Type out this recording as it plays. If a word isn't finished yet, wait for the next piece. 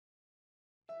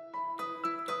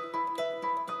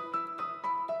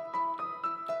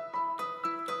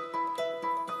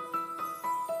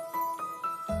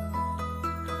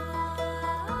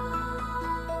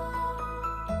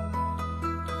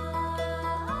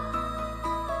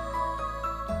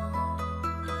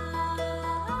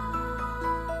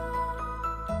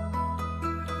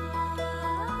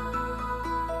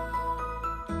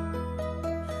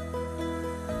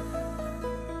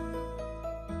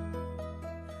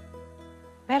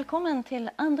Välkommen till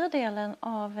andra delen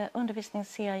av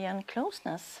undervisningsserien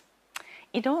Closeness.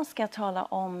 Idag ska jag tala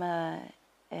om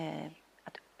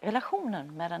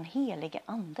relationen med den helige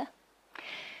ande.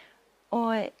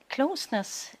 Och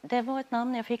Closeness, det var ett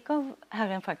namn jag fick av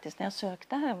Herren faktiskt när jag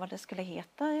sökte här vad det skulle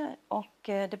heta. Och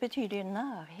det betyder ju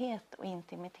närhet och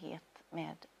intimitet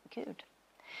med Gud.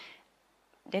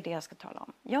 Det är det jag ska tala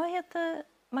om. Jag heter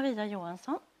Maria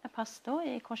Johansson, är pastor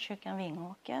i Korskyrkan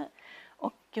Vingåker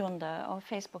och grundare av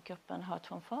Facebookgruppen Hört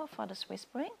från far, Fathers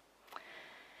Whispering.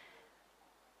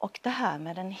 Och det här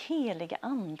med den helige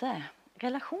ande,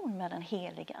 relation med den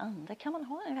helige ande. Kan man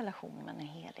ha en relation med den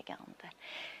helige ande?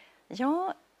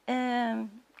 Ja,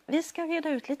 vi ska reda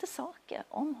ut lite saker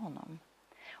om honom.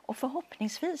 Och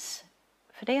förhoppningsvis,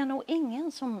 för det är nog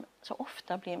ingen som så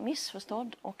ofta blir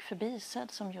missförstådd och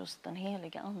förbisedd som just den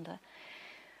helige ande,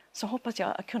 så hoppas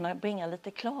jag att kunna bringa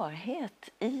lite klarhet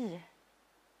i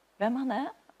vem han är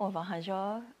och vad han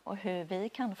gör och hur vi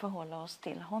kan förhålla oss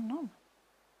till honom.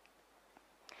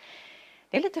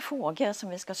 Det är lite frågor som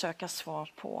vi ska söka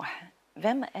svar på.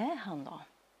 Vem är han då?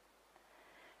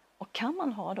 Och kan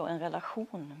man ha då en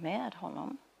relation med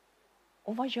honom?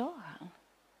 Och vad gör han?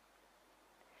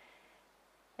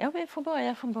 Jag vill få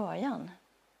börja från början.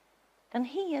 Den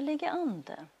helige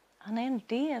ande, han är en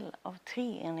del av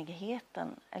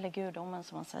treenigheten, eller gudomen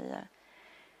som man säger.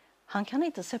 Han kan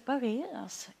inte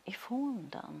separeras ifrån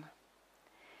den.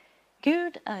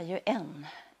 Gud är ju en,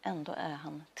 ändå är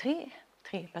han tre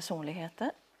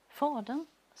personligheter. Fadern,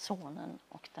 Sonen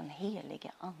och den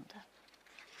helige ande.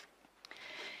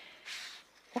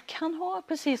 Och han har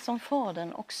precis som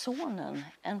Fadern och Sonen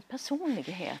en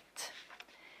personlighet.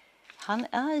 Han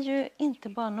är ju inte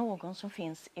bara någon som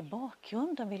finns i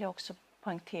bakgrunden, vill jag också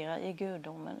poängtera, i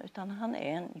gudomen, utan han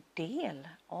är en del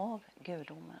av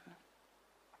gudomen.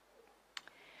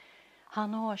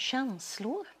 Han har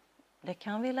känslor. Det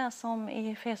kan vi läsa om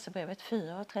i Efesierbrevet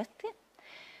 4:30.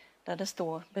 Där det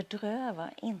står: bedröva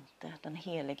inte den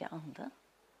heliga ande.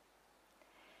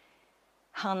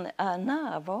 Han är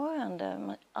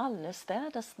närvarande,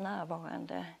 allestädes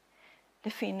närvarande.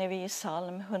 Det finner vi i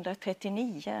psalm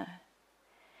 139.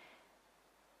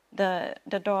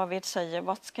 Där David säger: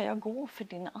 vart ska jag gå för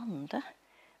din ande?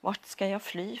 Vart ska jag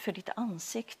fly för ditt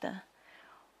ansikte?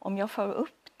 Om jag far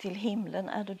upp till himlen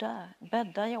är du där.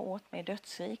 Bäddar jag åt mig i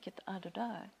dödsriket är du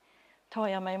där. Tar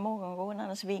jag mig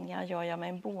morgonrånarnas vingar gör jag mig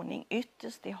en boning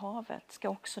ytterst i havet. Ska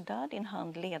också där din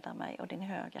hand leda mig och din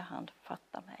högra hand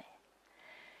fatta mig.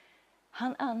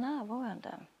 Han är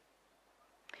närvarande.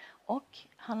 Och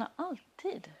han har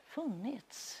alltid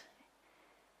funnits.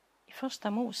 I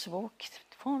första Mosebok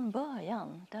från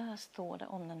början, där står det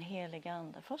om den heliga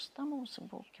ande. Första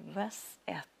Mosebok, vers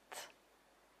 1.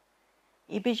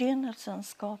 I begynnelsen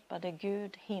skapade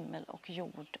Gud himmel och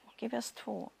jord. Och i vers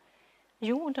 2.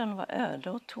 Jorden var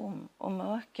öde och tom och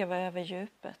mörker var över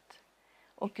djupet.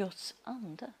 Och Guds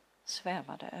ande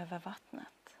svävade över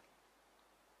vattnet.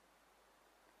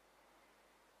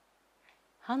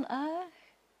 Han är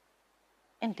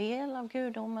en del av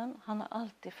gudomen. Han har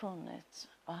alltid funnits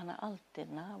och han är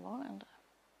alltid närvarande.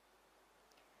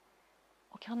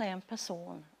 Och han är en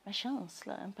person med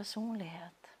känslor, en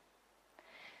personlighet.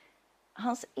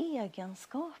 Hans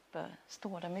egenskaper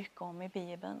står det mycket om i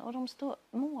Bibeln och de står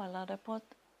målade på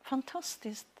ett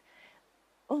fantastiskt,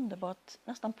 underbart,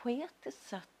 nästan poetiskt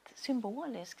sätt,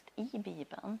 symboliskt i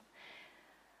Bibeln.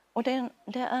 Och det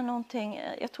är någonting,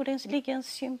 jag tror det ligger en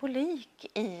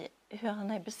symbolik i hur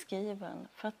han är beskriven,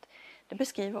 för att det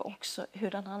beskriver också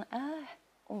hur han är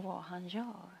och vad han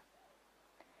gör.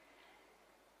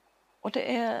 Och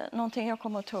det är någonting jag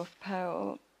kommer att ta upp här.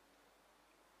 Och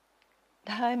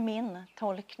det här är min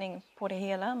tolkning på det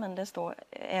hela, men det står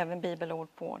även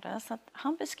bibelord på det. Så att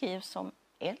han beskrivs som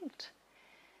eld.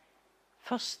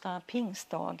 Första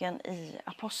pingstdagen i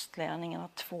Apostlagärningarna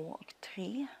 2 och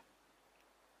 3.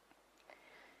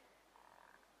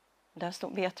 Där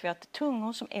vet vi att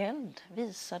tungor som eld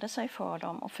visade sig för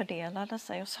dem och fördelade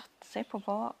sig och satte sig på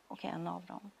var och en av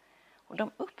dem. Och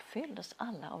de uppfylldes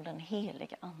alla av den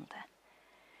heliga ande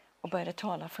och började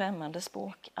tala främmande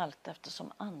språk allt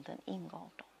eftersom anden ingav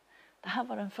dem. Det här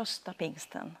var den första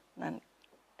pingsten när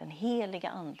den heliga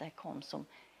ande kom som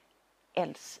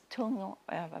eldstungor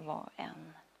över var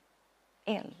en.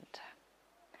 Eld.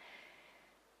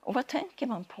 Och vad tänker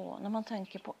man på när man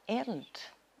tänker på eld?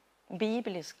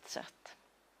 Bibliskt sett.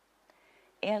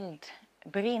 Eld,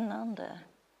 brinnande,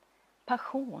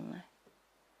 passion,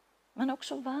 men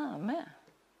också värme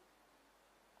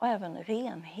och även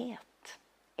renhet.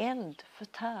 Eld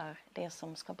förtär det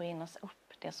som ska brinnas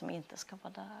upp, det som inte ska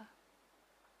vara där.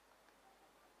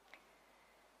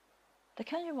 Det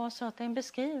kan ju vara så att det är en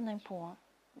beskrivning på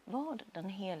vad den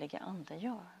heliga ande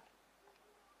gör.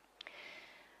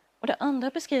 Och den andra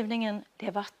beskrivningen, det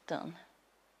är vatten.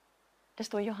 Det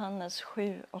står i Johannes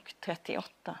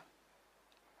 7:38.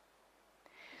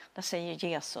 Där säger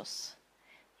Jesus: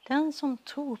 den som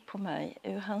tror på mig,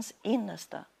 ur hans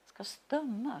innersta ska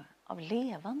strömmar av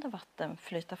levande vatten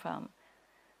flyta fram,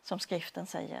 som skriften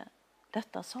säger.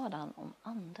 Detta sade han om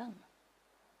anden.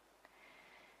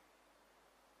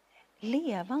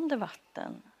 Levande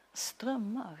vatten,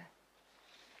 strömmar.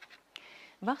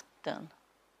 Vatten,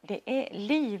 det är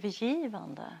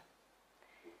livgivande.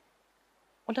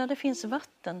 Och där det finns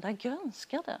vatten, där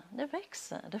grönskar det. Det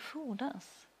växer, det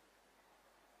frodas.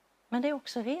 Men det är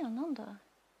också renande.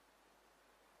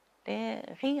 Det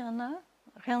renar,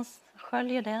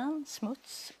 sköljer den,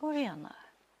 smuts och renar.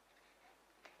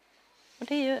 Och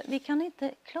det är ju, vi kan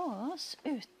inte klara oss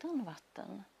utan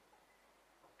vatten.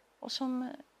 Och som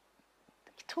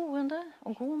troende,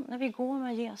 och när vi går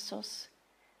med Jesus,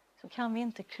 så kan vi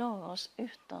inte klara oss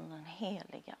utan den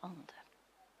heliga ande.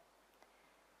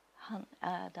 Han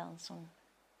är den som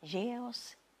ger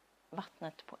oss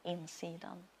vattnet på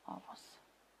insidan av oss.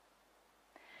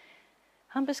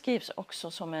 Han beskrivs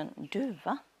också som en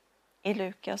duva i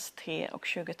Lukas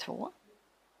 3:22.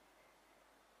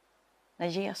 När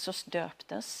Jesus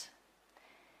döptes,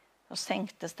 så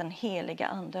sänktes den heliga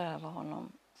ande över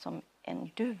honom som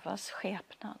en duvas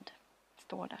skepnad,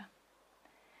 står det.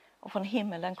 Och från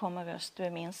himmelen kommer röst: du är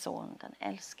min son, den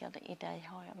älskade, i dig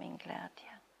har jag min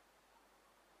glädje.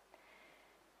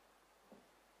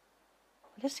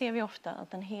 Det ser vi ofta,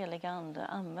 att den heliga ande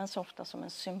används ofta som en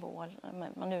symbol.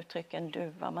 Man uttrycker en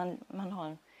duva,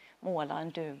 man målar en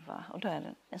duva, och då är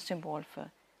det en symbol för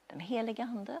den heliga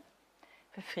ande,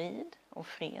 för frid och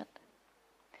fred.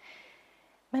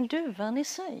 Men duvan i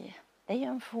sig är ju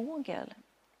en fågel.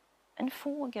 En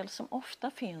fågel som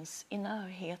ofta finns i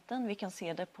närheten. Vi kan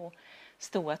se det på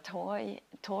stora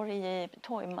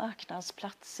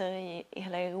torgmarknadsplatser i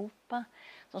hela Europa.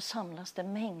 Då samlas det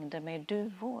mängder med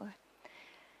duvor.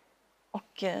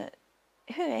 Och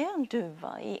hur är en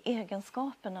duva i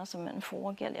egenskaperna som en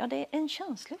fågel? Ja, det är en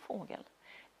känslig fågel.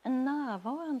 En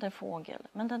närvarande fågel,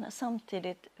 men den är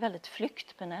samtidigt väldigt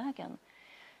flyktbenägen.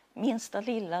 Minsta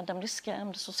lilla, den blir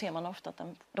skrämd, så ser man ofta att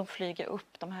de flyger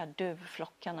upp, de här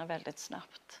duvflockarna, väldigt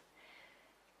snabbt.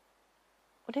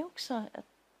 Och det är också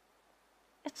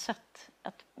ett sätt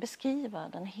att beskriva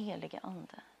den heliga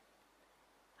ande.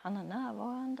 Han är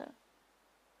närvarande,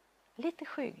 lite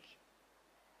skygg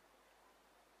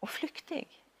och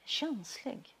flyktig,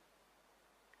 känslig.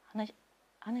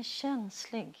 Han är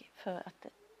känslig för att det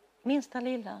minsta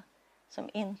lilla som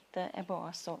inte är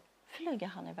bra, så flyger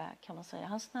han iväg, kan man säga.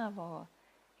 Hans närvaro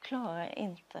klarar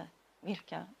inte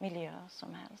vilka miljöer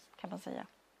som helst, kan man säga.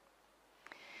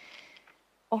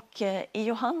 Och i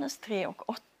Johannes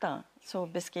 3:8 så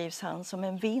beskrivs han som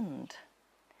en vind.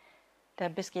 Där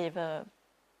beskriver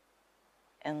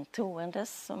en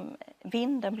troendes som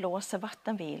vinden blåser vart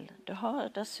den vill. Du hör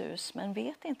dess sus, men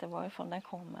vet inte varifrån den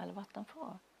kommer eller vart den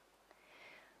far.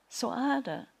 Så är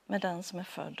det med den som är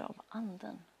född av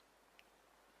anden.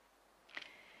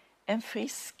 En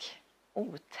frisk,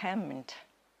 otämjd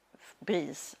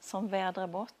bris som vädrar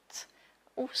bort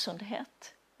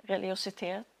osundhet,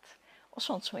 religiositet och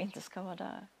sånt som inte ska vara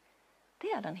där.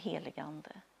 Det är den heliga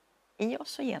ande i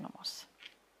oss och genom oss.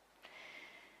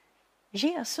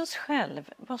 Jesus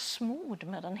själv var smord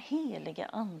med den heliga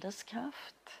andes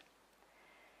kraft.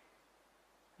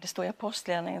 Det står i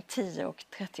Apostlagärningarna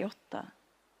 10:38.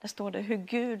 Där står det hur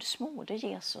Gud smorde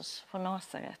Jesus från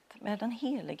Nasaret med den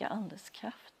heliga andes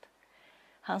kraft.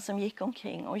 Han som gick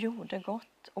omkring och gjorde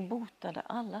gott och botade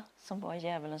alla som var i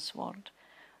djävulens våld.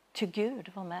 Ty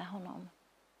Gud var med honom.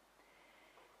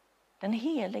 Den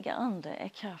heliga ande är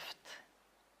kraft.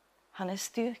 Han är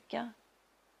styrka.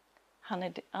 Han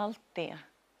är allt det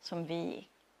som vi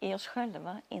i oss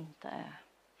själva inte är.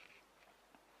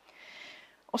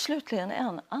 Och slutligen är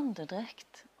han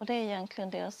andedräkt. Och det är egentligen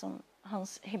det som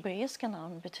hans hebreiska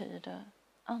namn betyder.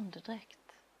 Andedräkt.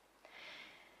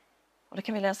 Och det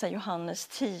kan vi läsa i Johannes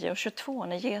 10:22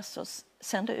 när Jesus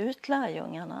sände ut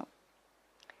lärjungarna.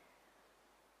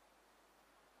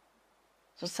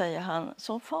 Så säger han,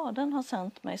 så Fadern har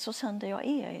sänt mig, så sänder jag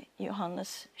er, i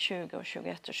Johannes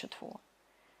 20:21-22.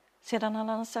 Sedan han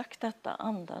hade sagt detta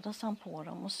andades han på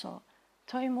dem och sa,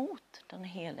 ta emot den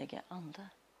helige ande.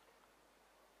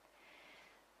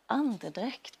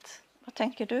 Andedräkt, vad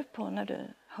tänker du på när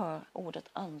du hör ordet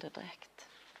andedräkt?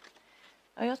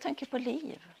 Ja, jag tänker på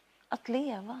liv, att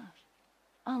leva,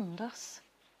 andas,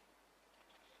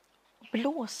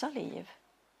 blåsa liv,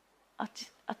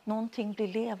 att någonting blir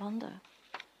levande.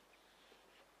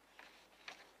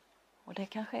 Och det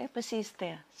kanske är precis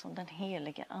det som den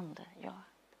helige ande gör.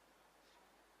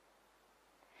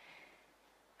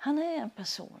 Han är en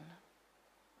person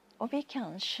och vi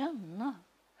kan känna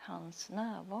hans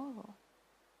närvaro.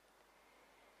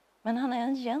 Men han är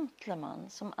en gentleman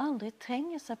som aldrig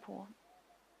tränger sig på.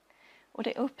 Och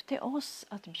det är upp till oss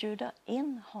att bjuda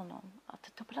in honom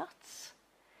att ta plats.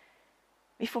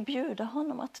 Vi får bjuda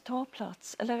honom att ta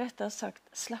plats, eller rättare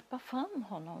sagt släppa fram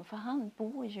honom, för han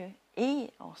bor ju i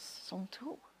oss som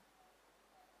tror.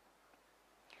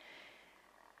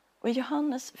 Och i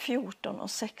Johannes 14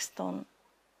 och 16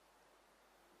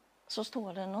 så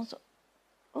står det något så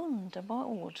underbara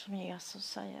ord som Jesus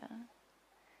säger.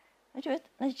 Du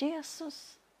vet, när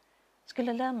Jesus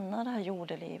skulle lämna det här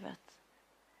jordelivet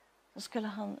så skulle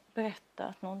han berätta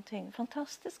att någonting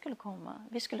fantastiskt skulle komma.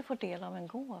 Vi skulle få del av en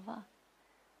gåva.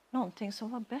 Någonting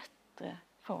som var bättre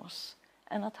för oss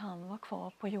än att han var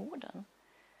kvar på jorden.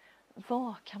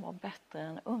 Vad kan vara bättre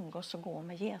än att umgås och gå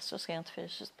med Jesus rent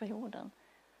fysiskt på jorden?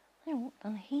 Jo,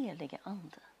 den helige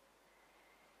ande.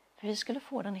 För vi skulle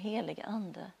få den helige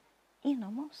ande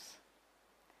inom oss.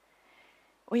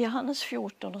 Och i Johannes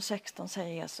 14 och 16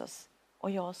 säger Jesus,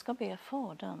 och jag ska be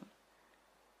Fadern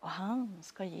och han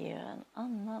ska ge er en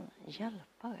annan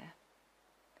hjälpare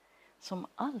som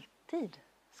alltid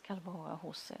ska vara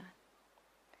hos er.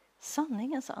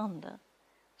 Sanningens ande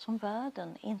som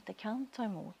världen inte kan ta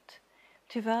emot.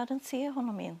 Ty världen ser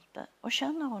honom inte och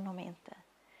känner honom inte.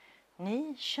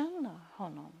 Ni känner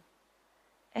honom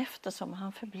eftersom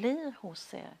han förblir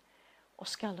hos er och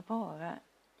skall vara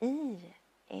i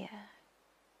er.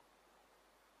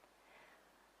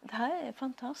 Det här är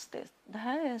fantastiskt. Det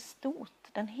här är stort.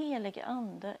 Den helige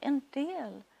ande, en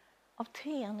del av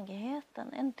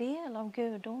treenigheten, en del av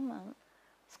gudomen,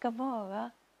 ska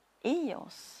vara i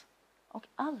oss och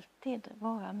alltid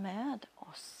vara med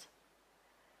oss.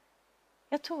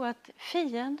 Jag tror att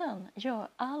fienden gör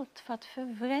allt för att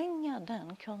förvränga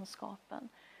den kunskapen.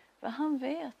 För han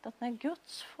vet att när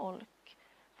Guds folk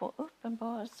får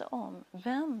uppenbarelse om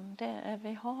vem det är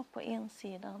vi har på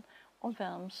insidan och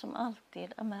vem som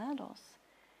alltid är med oss,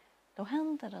 då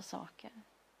händer det saker.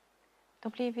 Då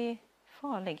blir vi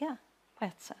farliga på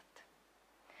ett sätt.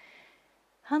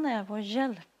 Han är vår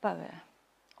hjälpare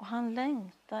och han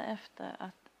längtar efter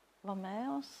att vara med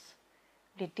oss,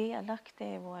 bli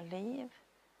delaktig i våra liv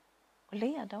och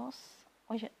leda oss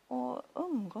och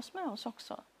umgås med oss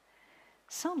också.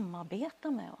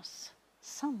 Samarbeta med oss,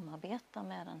 samarbeta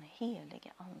med den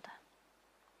helige ande.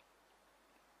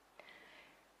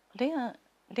 Det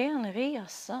är en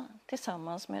resa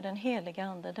tillsammans med den heliga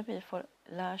ande där vi får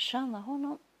lära känna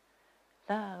honom,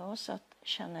 lära oss att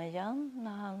känna igen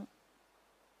när han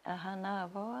är här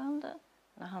närvarande,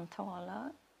 när han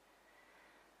talar,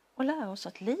 och lära oss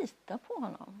att lita på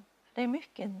honom. Det är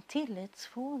mycket en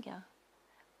tillitsfråga.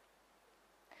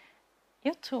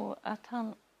 Jag tror att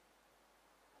han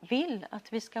vill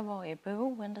att vi ska vara i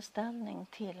beroendeställning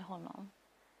till honom.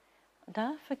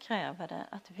 Därför kräver det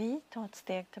att vi tar ett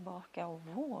steg tillbaka och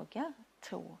vågar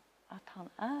tro att han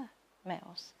är med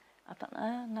oss, att han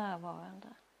är närvarande.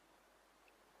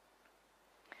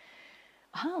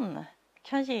 Han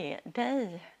kan ge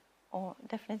dig och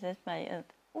definitivt mig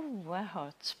ett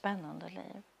oerhört spännande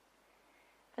liv.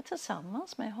 För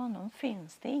tillsammans med honom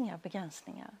finns det inga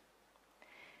begränsningar.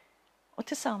 Och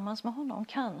tillsammans med honom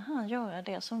kan han göra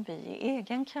det som vi i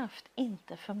egen kraft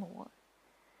inte förmår.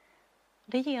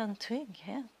 Det ger en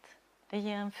trygghet, det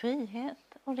ger en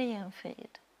frihet och det ger en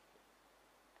frid.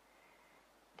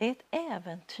 Det är ett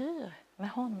äventyr med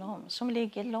honom som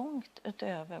ligger långt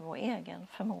utöver vår egen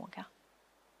förmåga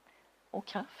och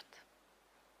kraft.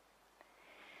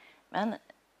 Men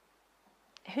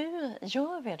hur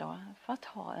gör vi då för att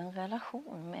ha en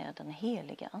relation med den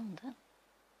helige ande?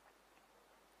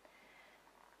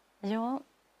 Ja,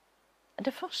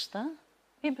 det första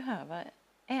vi behöver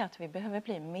är att vi behöver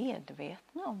bli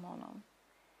medvetna om honom.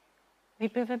 Vi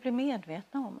behöver bli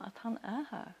medvetna om att han är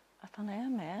här, att han är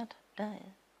med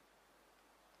dig.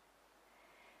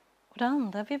 Och det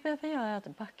andra vi behöver göra är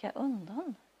att backa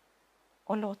undan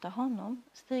och låta honom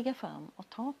stiga fram och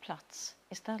ta plats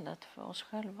istället för oss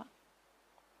själva.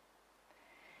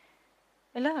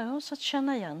 Vi lär oss att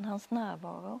känna igen hans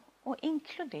närvaro och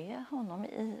inkludera honom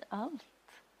i allt.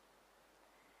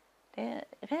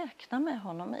 Räkna med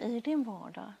honom i din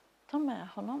vardag. Ta med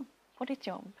honom på ditt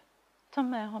jobb. Ta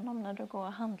med honom när du går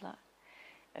och handlar.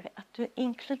 Att du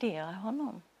inkluderar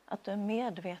honom. Att du är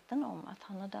medveten om att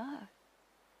han är där.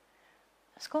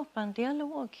 Skapa en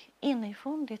dialog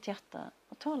inifrån ditt hjärta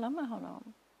och tala med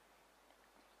honom.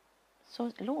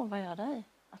 Så lovar jag dig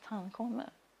att han kommer.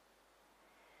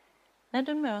 När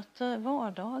du möter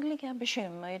vardagliga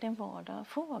bekymmer i din vardag,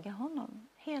 fråga honom: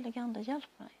 Helige Ande,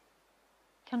 hjälp mig.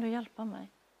 Kan du hjälpa mig?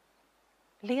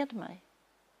 Led mig.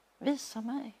 Visa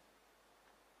mig.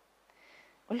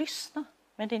 Och lyssna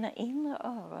med dina inre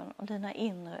öron och dina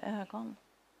inre ögon.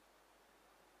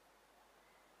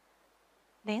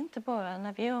 Det är inte bara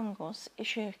när vi umgås i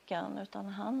kyrkan, utan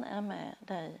han är med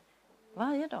dig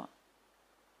varje dag.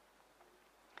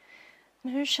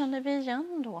 Men hur känner vi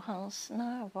igen då hans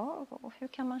närvaro? Hur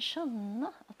kan man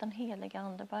känna att den heliga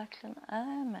Ande verkligen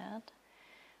är med?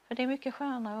 För det är mycket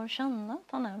skönare att känna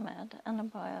att han är med än att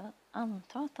bara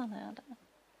anta att han är det.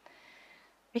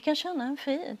 Vi kan känna en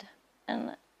frid,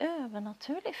 en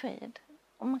övernaturlig frid.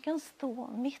 Och man kan stå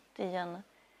mitt i en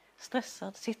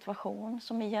stressad situation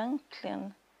som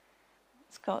egentligen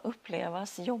ska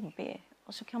upplevas jobbig.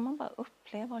 Och så kan man bara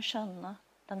uppleva och känna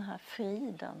den här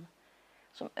friden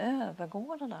som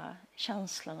övergår de där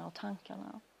känslorna och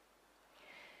tankarna.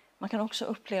 Man kan också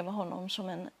uppleva honom som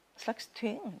en slags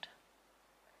tyngd.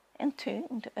 En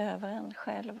tyngd över en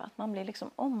själv, att man blir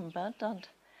liksom ombäddad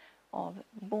av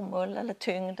bomull eller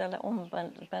tyngd eller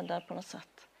ombäddad på något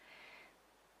sätt.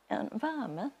 En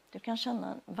värme, du kan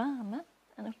känna en värme,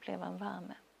 uppleva en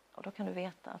värme. Och då kan du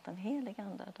veta att den heliga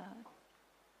Ande är där.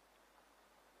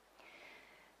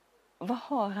 Vad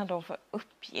har han då för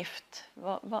uppgift?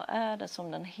 Vad är det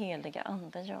som den heliga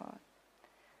Ande gör?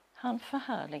 Han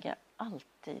förhärligar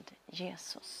alltid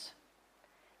Jesus.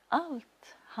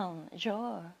 Allt han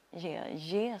gör ger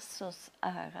Jesus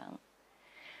äran.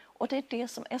 Och det är det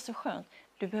som är så skönt.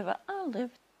 Du behöver aldrig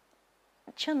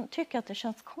tycka att det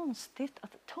känns konstigt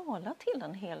att tala till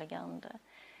den heliga Ande.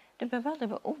 Du behöver aldrig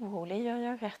vara orolig, gör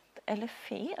jag rätt eller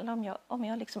fel om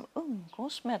jag liksom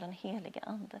umgås med den heliga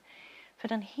Ande. För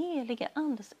den heliga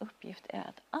Andes uppgift är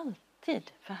att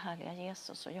alltid förhärliga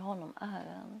Jesus och ge honom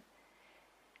äran.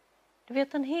 Du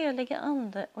vet, den heliga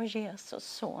Ande och Jesus,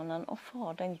 sonen och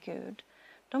fadern Gud,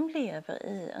 de lever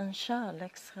i en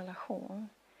kärleksrelation,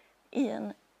 i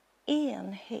en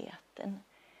enhet,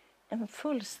 en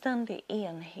fullständig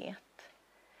enhet.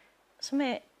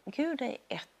 Gud är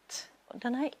ett. Och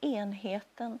den här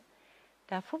enheten,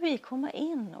 där får vi komma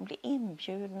in och bli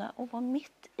inbjudna och vara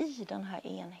mitt i den här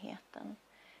enheten.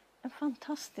 En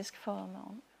fantastisk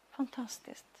förmån.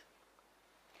 Fantastiskt.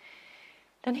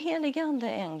 Den heliga Ande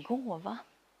är en gåva.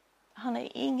 Han är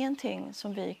ingenting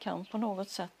som vi kan på något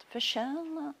sätt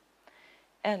förtjäna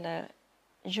eller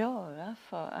göra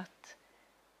för att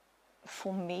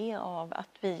få mer av, att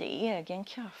vi i egen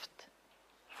kraft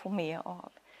får mer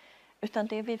av. Utan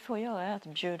det vi får göra är att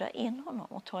bjuda in honom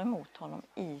och ta emot honom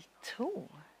i tro.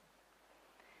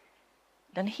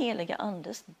 Den heliga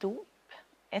Andes dop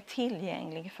är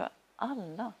tillgänglig för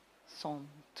alla som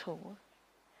tror.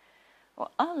 Och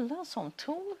alla som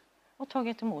tror och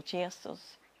tagit emot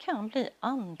Jesus kan bli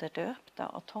andedöpta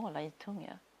och tala i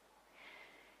tungor.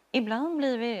 Ibland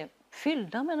blir vi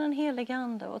fyllda med den heliga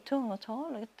Ande och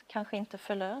tungotalet kanske inte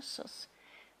förlöses.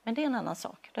 Men det är en annan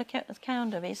sak. Det kan jag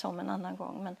undervisa om en annan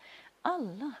gång. Men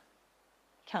alla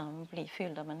kan bli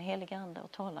fyllda med den heliga Ande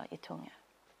och tala i tungor.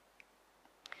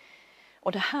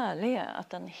 Och det härliga är att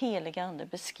den heliga Ande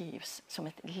beskrivs som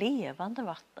ett levande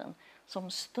vatten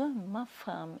som strömmar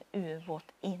fram ur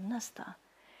vårt innersta.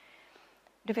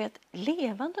 Du vet,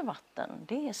 levande vatten,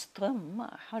 det är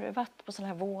strömmar. Har du varit på sån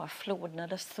här vårflod när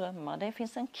det strömmar? Det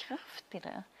finns en kraft i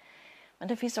det. Men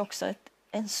det finns också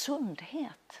en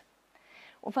sundhet.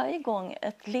 Och varje gång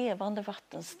ett levande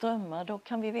vatten strömmar, då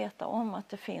kan vi veta om att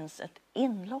det finns ett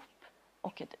inlopp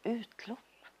och ett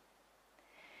utlopp.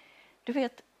 Du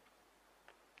vet,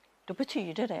 då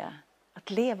betyder det att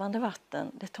levande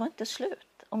vatten, det tar inte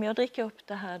slut. Om jag dricker upp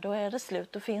det här, då är det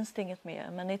slut, då finns det inget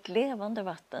mer. Men i ett levande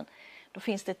vatten, då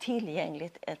finns det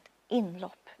tillgängligt ett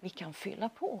inlopp vi kan fylla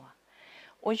på.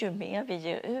 Och ju mer vi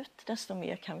ger ut, desto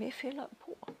mer kan vi fylla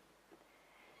på.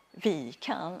 Vi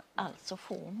kan alltså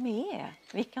få mer.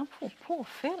 Vi kan få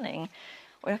påfyllning.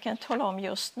 Och jag kan tala om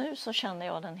just nu så känner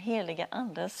jag den heliga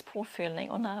Andes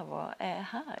påfyllning och närvaro är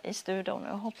här i studion.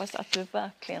 Jag hoppas att du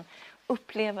verkligen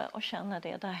upplever och känner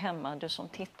det där hemma, du som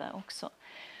tittar också.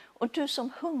 Och du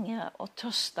som hungrar och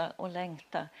törstar och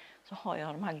längtar, så har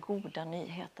jag de här goda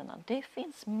nyheterna. Det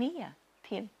finns mer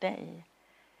till dig.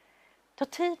 Ta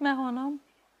tid med honom.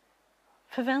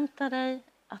 Förvänta dig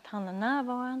att han är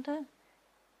närvarande.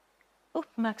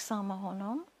 Uppmärksamma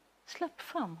honom. Släpp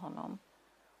fram honom.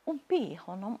 Och be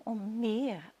honom om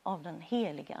mer av den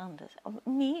heliga Ande.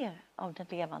 Mer av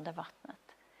det levande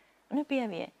vattnet. Och nu ber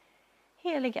vi: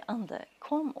 Helige Ande,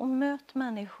 kom och möt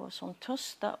människor som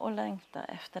törstar och längtar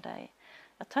efter dig.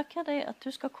 Jag tackar dig att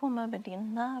du ska komma med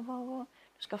din närvaro,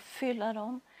 du ska fylla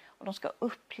dem och de ska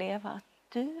uppleva att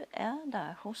du är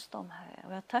där hos dem, Herre.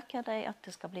 Och jag tackar dig att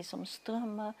det ska bli som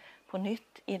strömmar på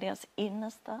nytt i deras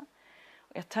innersta.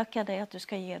 Och jag tackar dig att du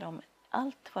ska ge dem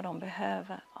allt vad de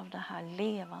behöver av det här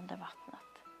levande vattnet.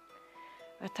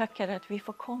 Och jag tackar dig att vi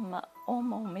får komma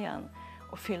om och om igen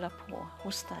och fylla på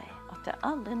hos dig. Att det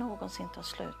aldrig någonsin tar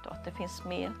slut och att det finns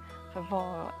mer för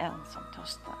var och en som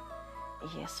törstar.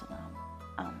 I Jesu namn.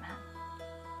 Amen.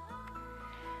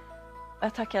 Och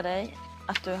jag tackar dig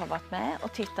att du har varit med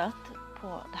och tittat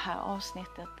på det här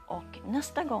avsnittet. Och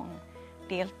nästa gång,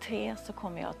 del 3, så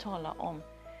kommer jag att tala om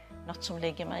något som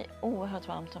ligger mig oerhört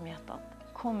varmt om hjärtat.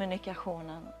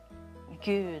 Kommunikationen.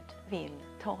 Gud vill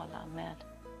tala med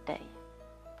dig.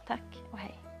 Tack och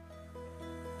hej.